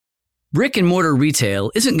Brick and mortar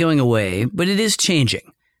retail isn't going away, but it is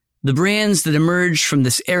changing. The brands that emerge from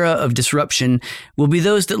this era of disruption will be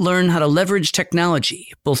those that learn how to leverage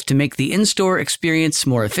technology, both to make the in-store experience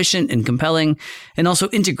more efficient and compelling, and also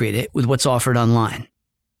integrate it with what's offered online.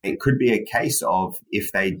 It could be a case of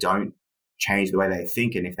if they don't change the way they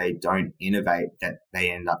think and if they don't innovate, that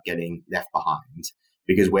they end up getting left behind.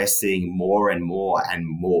 Because we're seeing more and more and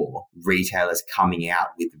more retailers coming out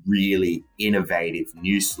with really innovative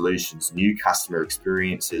new solutions, new customer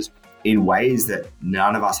experiences in ways that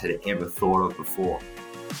none of us had ever thought of before.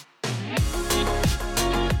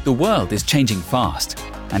 The world is changing fast,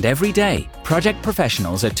 and every day, project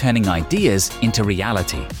professionals are turning ideas into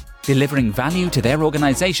reality, delivering value to their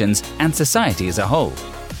organizations and society as a whole.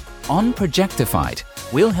 On Projectified,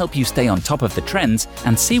 we'll help you stay on top of the trends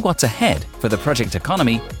and see what's ahead for the project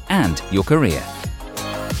economy and your career.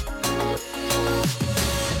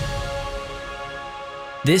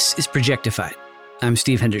 This is Projectified. I'm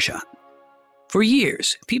Steve Hendershot. For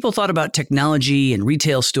years, people thought about technology and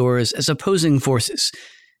retail stores as opposing forces.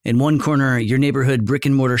 In one corner, your neighborhood brick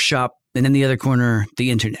and mortar shop, and in the other corner,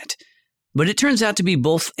 the internet. But it turns out to be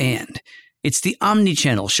both and. It's the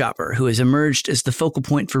omni-channel shopper who has emerged as the focal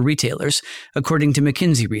point for retailers, according to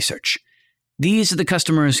McKinsey research. These are the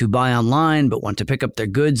customers who buy online but want to pick up their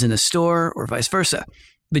goods in a store, or vice versa.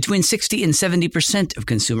 Between 60 and 70% of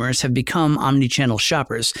consumers have become omni-channel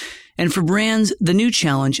shoppers. And for brands, the new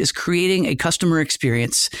challenge is creating a customer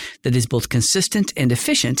experience that is both consistent and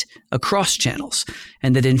efficient across channels,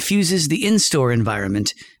 and that infuses the in-store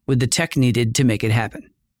environment with the tech needed to make it happen.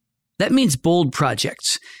 That means bold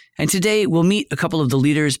projects. And today, we'll meet a couple of the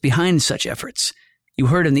leaders behind such efforts. You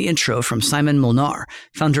heard in the intro from Simon Molnar,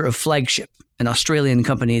 founder of Flagship, an Australian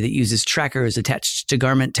company that uses trackers attached to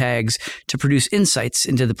garment tags to produce insights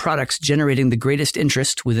into the products generating the greatest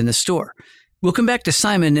interest within the store. We'll come back to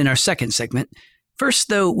Simon in our second segment. First,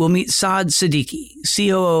 though, we'll meet Saad Siddiqui,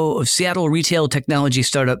 COO of Seattle retail technology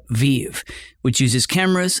startup Veeve, which uses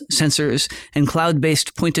cameras, sensors, and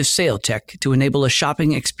cloud-based point-of-sale tech to enable a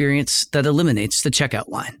shopping experience that eliminates the checkout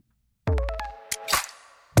line.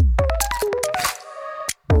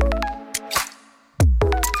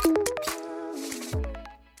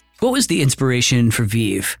 What was the inspiration for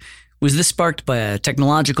Veeve? Was this sparked by a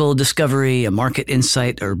technological discovery, a market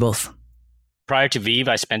insight, or both? Prior to Veeve,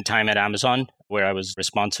 I spent time at Amazon, where I was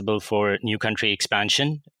responsible for new country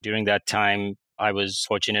expansion. During that time, I was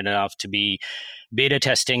fortunate enough to be beta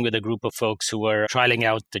testing with a group of folks who were trialing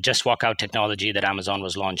out the Just Walk Out technology that Amazon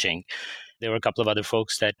was launching. There were a couple of other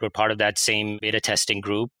folks that were part of that same beta testing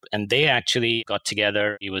group, and they actually got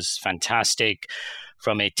together. It was fantastic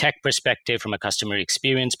from a tech perspective, from a customer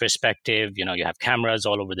experience perspective. You have cameras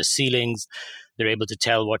all over the ceilings. They're able to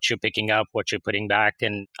tell what you're picking up, what you're putting back,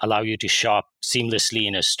 and allow you to shop seamlessly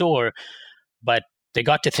in a store. But they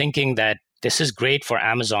got to thinking that this is great for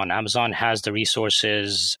Amazon. Amazon has the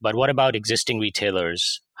resources, but what about existing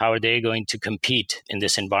retailers? How are they going to compete in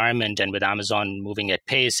this environment? And with Amazon moving at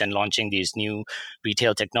pace and launching these new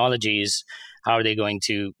retail technologies, how are they going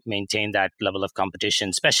to maintain that level of competition,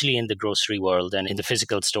 especially in the grocery world and in the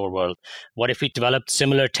physical store world? What if we developed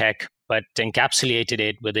similar tech, but encapsulated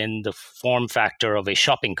it within the form factor of a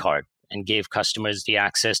shopping cart and gave customers the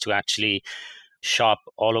access to actually shop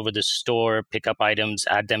all over the store, pick up items,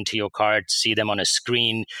 add them to your cart, see them on a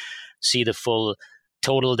screen, see the full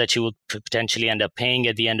total that you would potentially end up paying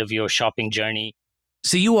at the end of your shopping journey?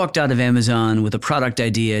 So you walked out of Amazon with a product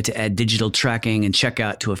idea to add digital tracking and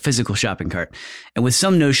checkout to a physical shopping cart, and with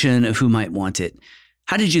some notion of who might want it.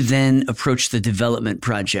 How did you then approach the development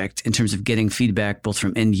project in terms of getting feedback both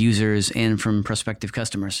from end users and from prospective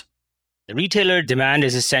customers? The retailer demand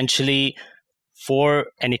is essentially for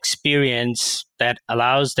an experience that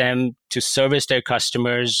allows them to service their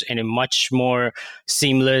customers in a much more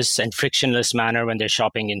seamless and frictionless manner when they're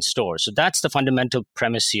shopping in store. So that's the fundamental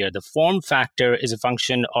premise here. The form factor is a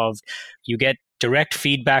function of you get direct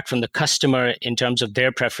feedback from the customer in terms of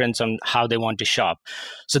their preference on how they want to shop.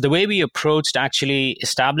 So the way we approached actually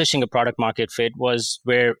establishing a product market fit was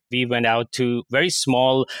where we went out to very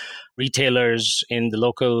small retailers in the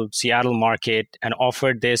local Seattle market and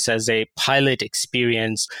offered this as a pilot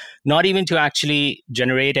experience, not even to actually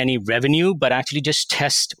generate any revenue, but actually just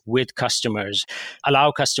test with customers,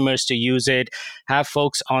 allow customers to use it, have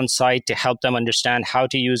folks on site to help them understand how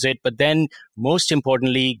to use it, but then most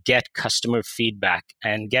importantly, get customer feedback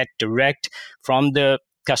and get direct from the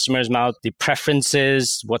customer's mouth, the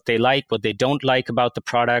preferences, what they like, what they don't like about the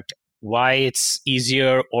product, why it's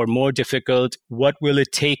easier or more difficult, what will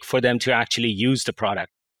it take for them to actually use the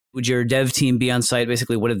product. Would your dev team be on site?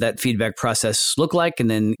 Basically, what did that feedback process look like? And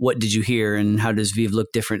then what did you hear and how does Viv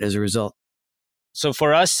look different as a result? So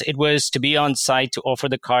for us, it was to be on site to offer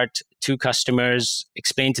the cart to customers,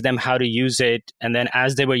 explain to them how to use it, and then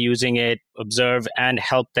as they were using it, observe and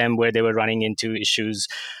help them where they were running into issues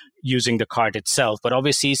using the cart itself. But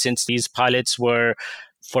obviously, since these pilots were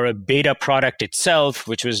for a beta product itself,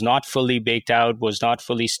 which was not fully baked out, was not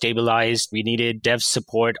fully stabilized, we needed dev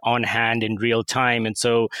support on hand in real time. And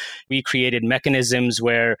so we created mechanisms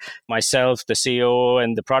where myself, the CEO,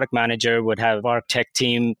 and the product manager would have our tech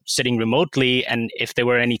team sitting remotely. And if there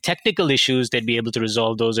were any technical issues, they'd be able to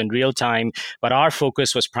resolve those in real time. But our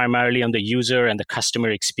focus was primarily on the user and the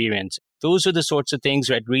customer experience. Those are the sorts of things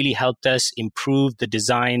that really helped us improve the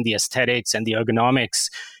design, the aesthetics, and the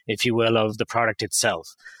ergonomics, if you will, of the product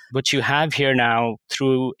itself. What you have here now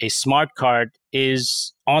through a smart cart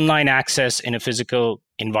is online access in a physical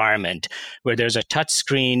environment where there's a touch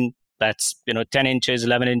screen that's 10 inches,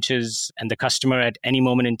 11 inches, and the customer at any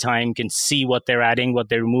moment in time can see what they're adding, what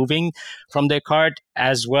they're removing from their cart,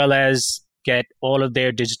 as well as get all of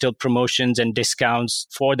their digital promotions and discounts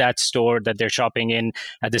for that store that they're shopping in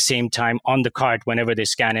at the same time on the cart whenever they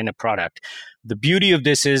scan in a product. The beauty of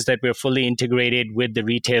this is that we're fully integrated with the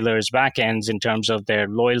retailers' backends in terms of their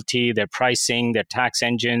loyalty, their pricing, their tax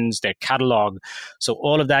engines, their catalog. So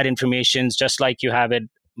all of that information, just like you have it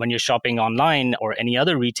when you're shopping online or any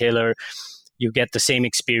other retailer, you get the same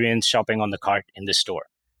experience shopping on the cart in the store.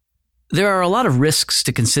 There are a lot of risks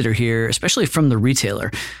to consider here, especially from the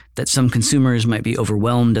retailer, that some consumers might be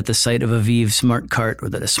overwhelmed at the sight of a Viv smart cart, or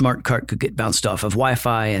that a smart cart could get bounced off of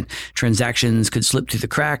Wi-Fi and transactions could slip through the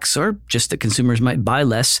cracks, or just that consumers might buy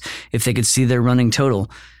less if they could see their running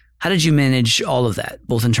total. How did you manage all of that,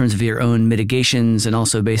 both in terms of your own mitigations and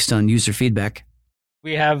also based on user feedback?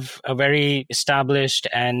 We have a very established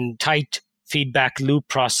and tight feedback loop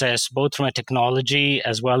process, both from a technology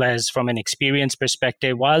as well as from an experience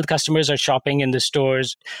perspective. While customers are shopping in the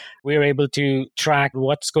stores, we're able to track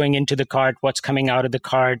what's going into the cart, what's coming out of the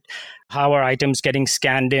cart, how are items getting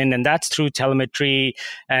scanned in, and that's through telemetry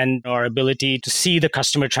and our ability to see the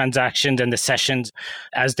customer transactions and the sessions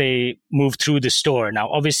as they move through the store. Now,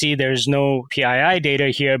 obviously, there's no PII data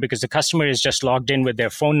here because the customer is just logged in with their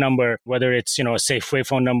phone number, whether it's a Safeway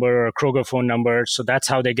phone number or a Kroger phone number. So that's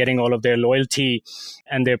how they're getting all of their loyalty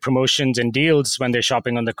and their promotions and deals when they're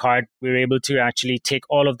shopping on the cart. We're able to actually take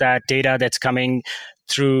all of that data that's coming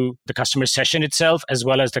through the customer session itself, as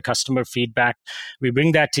well as the customer feedback. We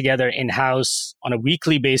bring that together in-house on a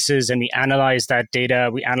weekly basis, and we analyze that data.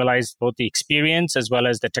 We analyze both the experience as well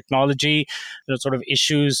as the technology, sort of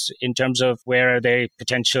issues in terms of where are there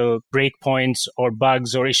potential breakpoints or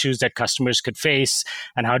bugs or issues that customers could face,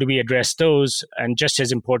 and how do we address those? And just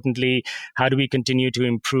as importantly, how do we continue to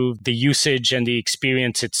improve the usage and the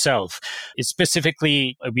experience itself? It's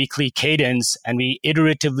specifically a weekly cadence, and we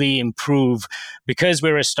iteratively improve because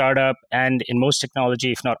we're a startup, and in most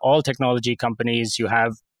technology, if not all technology companies, you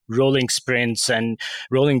have rolling sprints and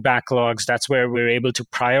rolling backlogs. That's where we're able to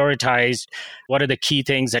prioritize what are the key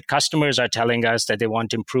things that customers are telling us that they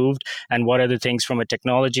want improved, and what are the things from a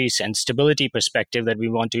technology and stability perspective that we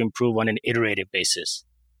want to improve on an iterative basis.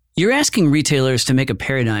 You're asking retailers to make a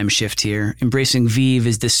paradigm shift here, embracing Viv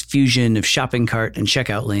as this fusion of shopping cart and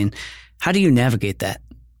checkout lane. How do you navigate that?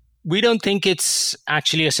 We don't think it's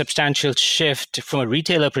actually a substantial shift from a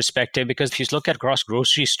retailer perspective, because if you look at across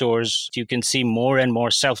grocery stores, you can see more and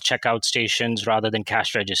more self-checkout stations rather than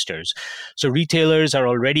cash registers. So retailers are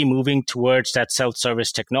already moving towards that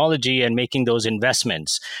self-service technology and making those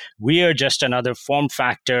investments. We are just another form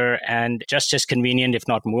factor and just as convenient, if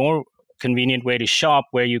not more convenient way to shop,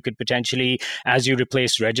 where you could potentially, as you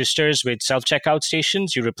replace registers with self-checkout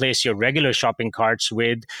stations, you replace your regular shopping carts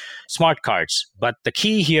with smart carts. But the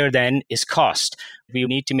key here then is cost. We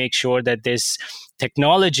need to make sure that this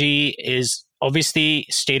technology is obviously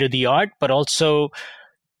state-of-the-art, but also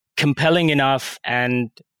compelling enough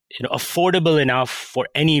and affordable enough for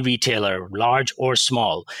any retailer, large or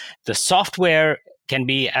small. The software can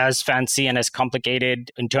be as fancy and as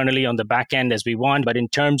complicated internally on the back end as we want. But in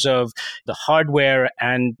terms of the hardware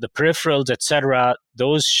and the peripherals, et cetera,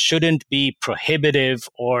 those shouldn't be prohibitive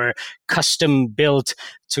or custom built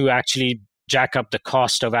to actually jack up the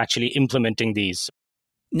cost of actually implementing these.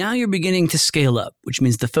 Now you're beginning to scale up, which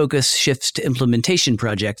means the focus shifts to implementation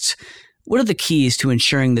projects. What are the keys to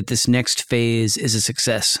ensuring that this next phase is a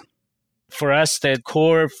success? For us, the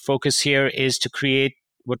core focus here is to create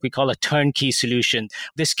what we call a turnkey solution.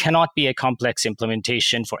 This cannot be a complex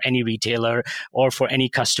implementation for any retailer or for any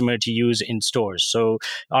customer to use in stores. So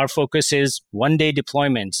our focus is one-day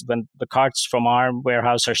deployments. When the carts from our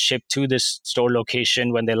warehouse are shipped to this store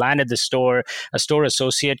location, when they land at the store, a store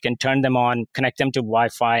associate can turn them on, connect them to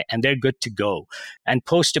Wi-Fi, and they're good to go. And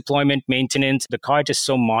post-deployment maintenance, the cart is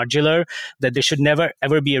so modular that there should never,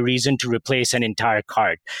 ever be a reason to replace an entire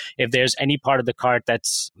cart. If there's any part of the cart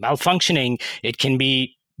that's malfunctioning, it can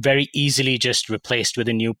be very easily just replaced with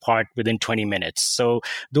a new part within 20 minutes. So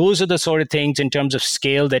those are the sort of things in terms of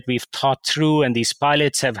scale that we've thought through, and these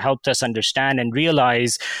pilots have helped us understand and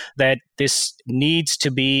realize that this needs to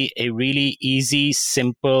be a really easy,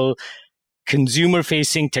 simple,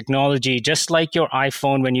 consumer-facing technology, just like your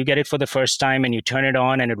iPhone. When you get it for the first time and you turn it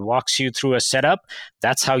on and it walks you through a setup,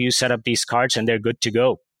 that's how you set up these carts and they're good to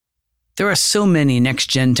go. There are so many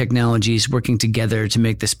next-gen technologies working together to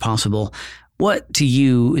make this possible. What, to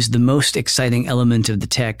you, is the most exciting element of the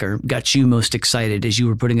tech, or got you most excited as you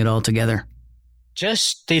were putting it all together?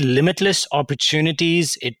 Just the limitless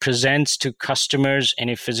opportunities it presents to customers in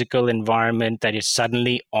a physical environment that is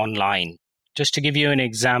suddenly online. Just to give you an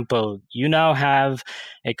example, you now have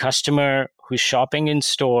a customer who's shopping in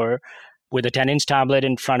store with a 10-inch tablet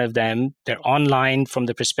in front of them. They're online from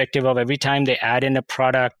the perspective of every time they add in a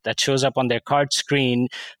product that shows up on their cart screen,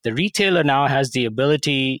 the retailer now has the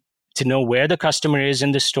ability to know where the customer is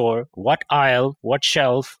in the store, what aisle, what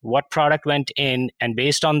shelf, what product went in, and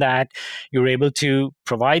based on that, you're able to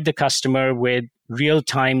provide the customer with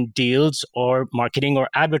real-time deals or marketing or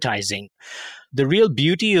advertising. The real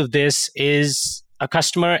beauty of this is a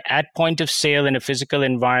customer at point of sale in a physical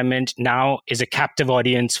environment now is a captive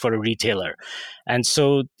audience for a retailer. And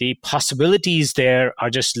so the possibilities there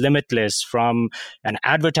are just limitless from an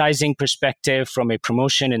advertising perspective, from a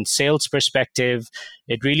promotion and sales perspective.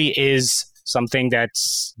 It really is something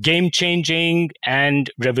that's game-changing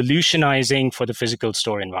and revolutionizing for the physical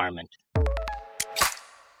store environment.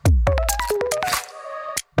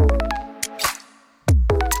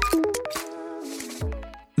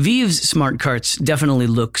 VEEV's smart carts definitely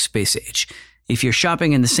look space age. If you're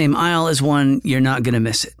shopping in the same aisle as one, you're not going to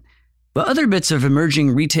miss it. But other bits of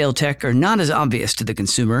emerging retail tech are not as obvious to the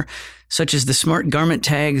consumer, such as the smart garment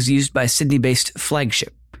tags used by Sydney-based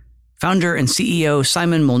Flagship. Founder and CEO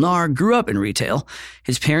Simon Molnar grew up in retail.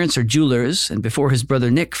 His parents are jewelers, and before his brother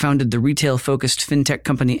Nick founded the retail-focused fintech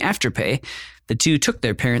company Afterpay, the two took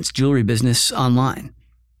their parents' jewelry business online.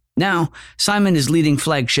 Now, Simon is leading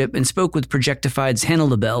Flagship and spoke with Projectified's Hannah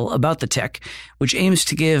LaBelle about the tech, which aims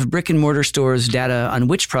to give brick-and-mortar stores data on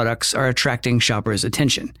which products are attracting shoppers'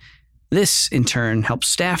 attention. This, in turn, helps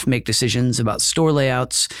staff make decisions about store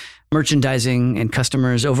layouts, merchandising, and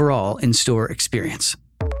customers' overall in-store experience.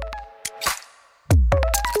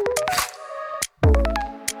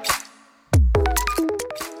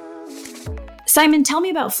 Simon, tell me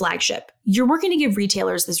about Flagship. You're working to give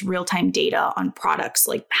retailers this real-time data on products,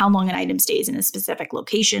 like how long an item stays in a specific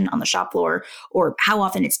location on the shop floor, or how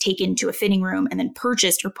often it's taken to a fitting room and then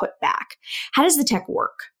purchased or put back. How does the tech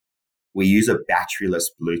work? We use a batteryless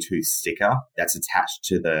Bluetooth sticker that's attached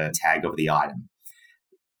to the tag of the item.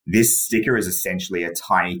 This sticker is essentially a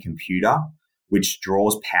tiny computer which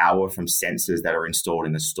draws power from sensors that are installed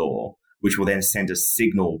in the store, which will then send a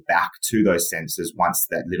signal back to those sensors once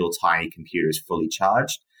that little tiny computer is fully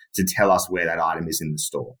charged to tell us where that item is in the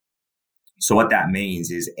store. So what that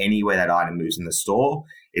means is anywhere that item moves in the store,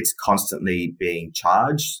 it's constantly being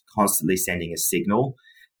charged, constantly sending a signal,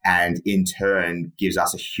 and in turn gives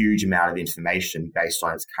us a huge amount of information based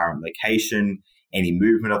on its current location, any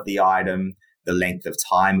movement of the item, the length of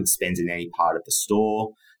time it spends in any part of the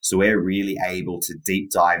store. So we're really able to deep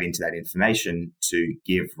dive into that information to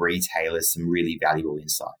give retailers some really valuable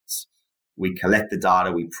insights. We collect the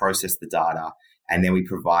data, we process the data, and then we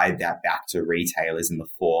provide that back to retailers in the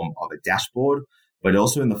form of a dashboard, but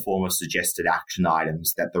also in the form of suggested action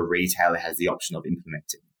items that the retailer has the option of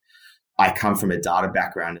implementing. I come from a data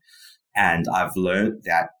background, and I've learned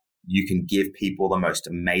that you can give people the most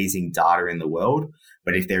amazing data in the world,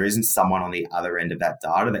 but if there isn't someone on the other end of that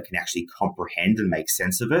data that can actually comprehend and make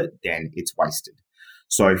sense of it, then it's wasted.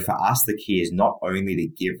 So for us, the key is not only to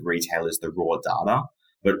give retailers the raw data,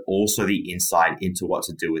 but also the insight into what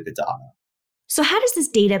to do with the data. So how does this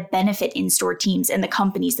data benefit in-store teams and the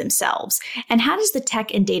companies themselves? And how does the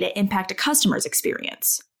tech and data impact a customer's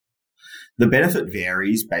experience? The benefit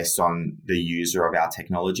varies based on the user of our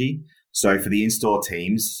technology. So for the in-store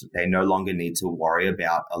teams, they no longer need to worry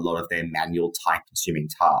about a lot of their manual time-consuming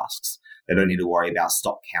tasks. They don't need to worry about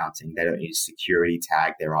stock counting. They don't need to security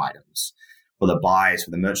tag their items. For the buyers,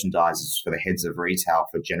 for the merchandisers, for the heads of retail,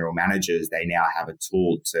 for general managers, they now have a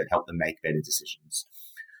tool to help them make better decisions.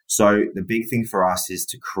 So the big thing for us is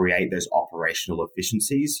to create those operational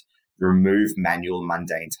efficiencies, remove manual,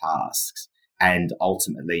 mundane tasks, and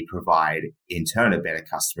ultimately provide, in turn, a better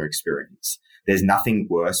customer experience. There's nothing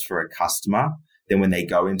worse for a customer than when they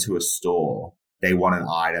go into a store, they want an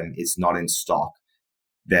item, it's not in stock.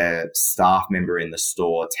 The staff member in the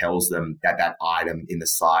store tells them that that item in the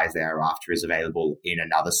size they're after is available in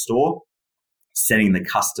another store, sending the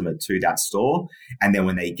customer to that store. And then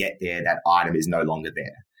when they get there, that item is no longer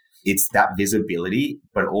there. It's that visibility,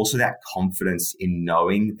 but also that confidence in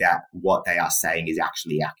knowing that what they are saying is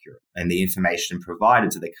actually accurate and the information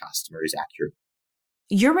provided to the customer is accurate.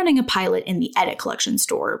 You're running a pilot in the Edit Collection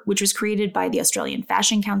store, which was created by the Australian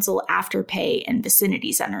Fashion Council, Afterpay, and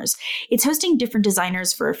Vicinity Centres. It's hosting different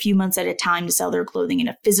designers for a few months at a time to sell their clothing in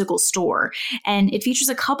a physical store. And it features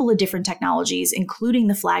a couple of different technologies, including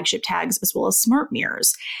the flagship tags as well as smart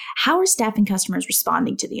mirrors. How are staff and customers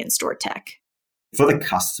responding to the in-store tech? For the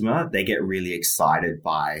customer, they get really excited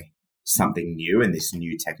by something new and this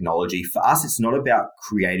new technology. For us, it's not about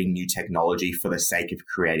creating new technology for the sake of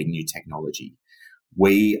creating new technology.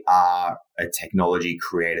 We are a technology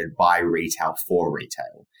created by retail for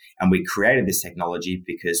retail. And we created this technology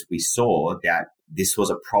because we saw that this was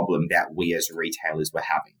a problem that we as retailers were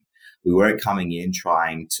having. We weren't coming in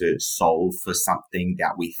trying to solve for something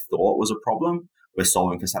that we thought was a problem. We're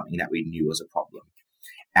solving for something that we knew was a problem.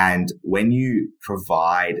 And when you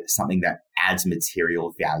provide something that adds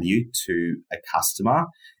material value to a customer,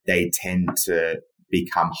 they tend to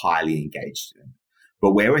become highly engaged in it.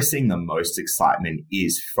 But where we're seeing the most excitement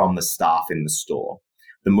is from the staff in the store.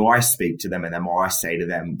 The more I speak to them and the more I say to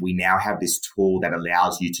them, we now have this tool that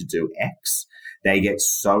allows you to do X, they get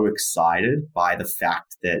so excited by the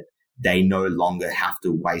fact that they no longer have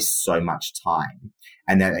to waste so much time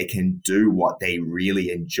and that they can do what they really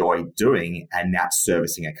enjoy doing, and that's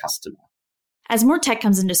servicing a customer. As more tech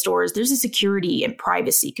comes into stores, there's a security and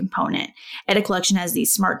privacy component. Edit Collection has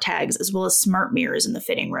these smart tags as well as smart mirrors in the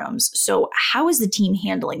fitting rooms. So how is the team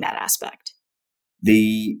handling that aspect?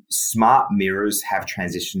 The smart mirrors have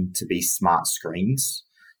transitioned to be smart screens.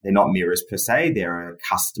 They're not mirrors per se. They're a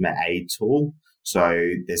customer aid tool.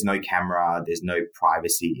 So there's no camera, there's no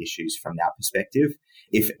privacy issues from that perspective.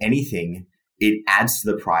 If anything, it adds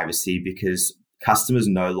to the privacy because customers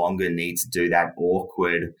no longer need to do that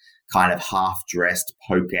awkward kind of half-dressed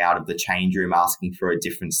poke out of the change room asking for a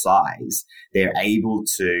different size. They're able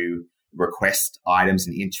to request items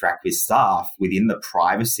and interact with staff within the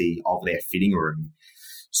privacy of their fitting room.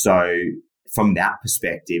 So from that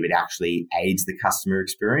perspective, it actually aids the customer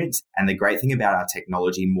experience. And the great thing about our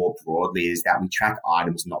technology more broadly is that we track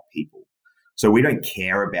items, not people. So we don't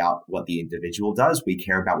care about what the individual does. We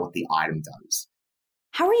care about what the item does.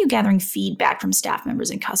 How are you gathering feedback from staff members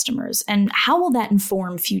and customers, and how will that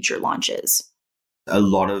inform future launches? A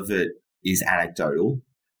lot of it is anecdotal,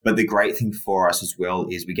 but the great thing for us as well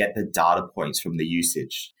is we get the data points from the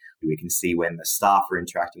usage. We can see when the staff are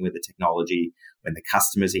interacting with the technology, when the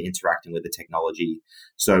customers are interacting with the technology.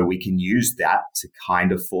 So we can use that to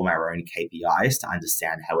kind of form our own KPIs to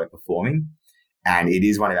understand how we're performing. And it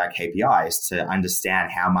is one of our KPIs to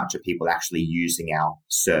understand how much are people actually using our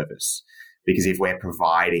service. Because if we're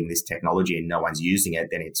providing this technology and no one's using it,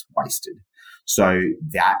 then it's wasted. So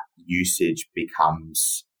that usage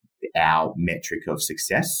becomes our metric of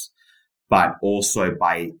success. But also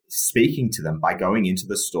by speaking to them, by going into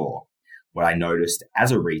the store, what I noticed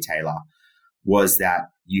as a retailer was that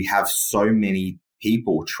you have so many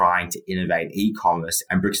people trying to innovate e-commerce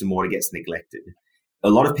and bricks and mortar gets neglected. A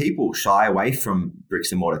lot of people shy away from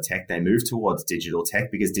bricks and mortar tech. They move towards digital tech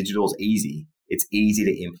because digital is easy. It's easy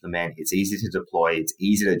to implement. It's easy to deploy. It's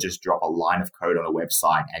easy to just drop a line of code on a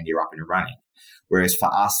website and you're up and running. Whereas for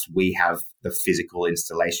us, we have the physical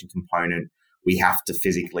installation component. We have to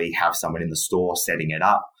physically have someone in the store setting it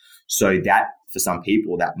up. So that for some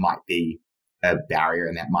people, that might be a barrier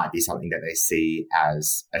and that might be something that they see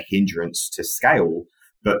as a hindrance to scale.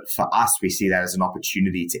 But for us, we see that as an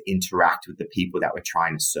opportunity to interact with the people that we're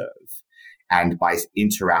trying to serve. And by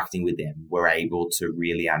interacting with them, we're able to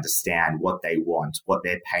really understand what they want, what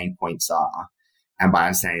their pain points are. And by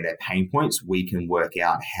understanding their pain points, we can work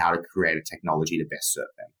out how to create a technology to best serve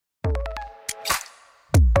them.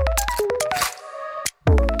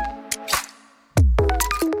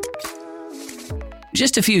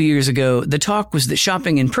 Just a few years ago, the talk was that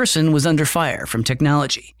shopping in person was under fire from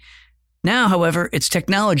technology. Now, however, it's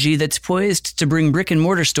technology that's poised to bring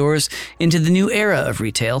brick-and-mortar stores into the new era of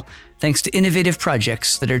retail, thanks to innovative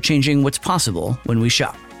projects that are changing what's possible when we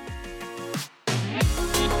shop.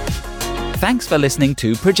 Thanks for listening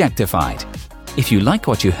to Projectified. If you like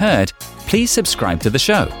what you heard, please subscribe to the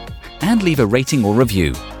show and leave a rating or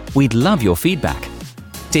review. We'd love your feedback.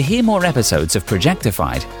 To hear more episodes of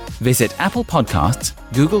Projectified, visit Apple Podcasts,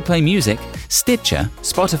 Google Play Music, Stitcher,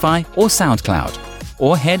 Spotify, or SoundCloud,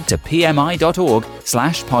 or head to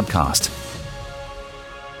pmi.org/podcast.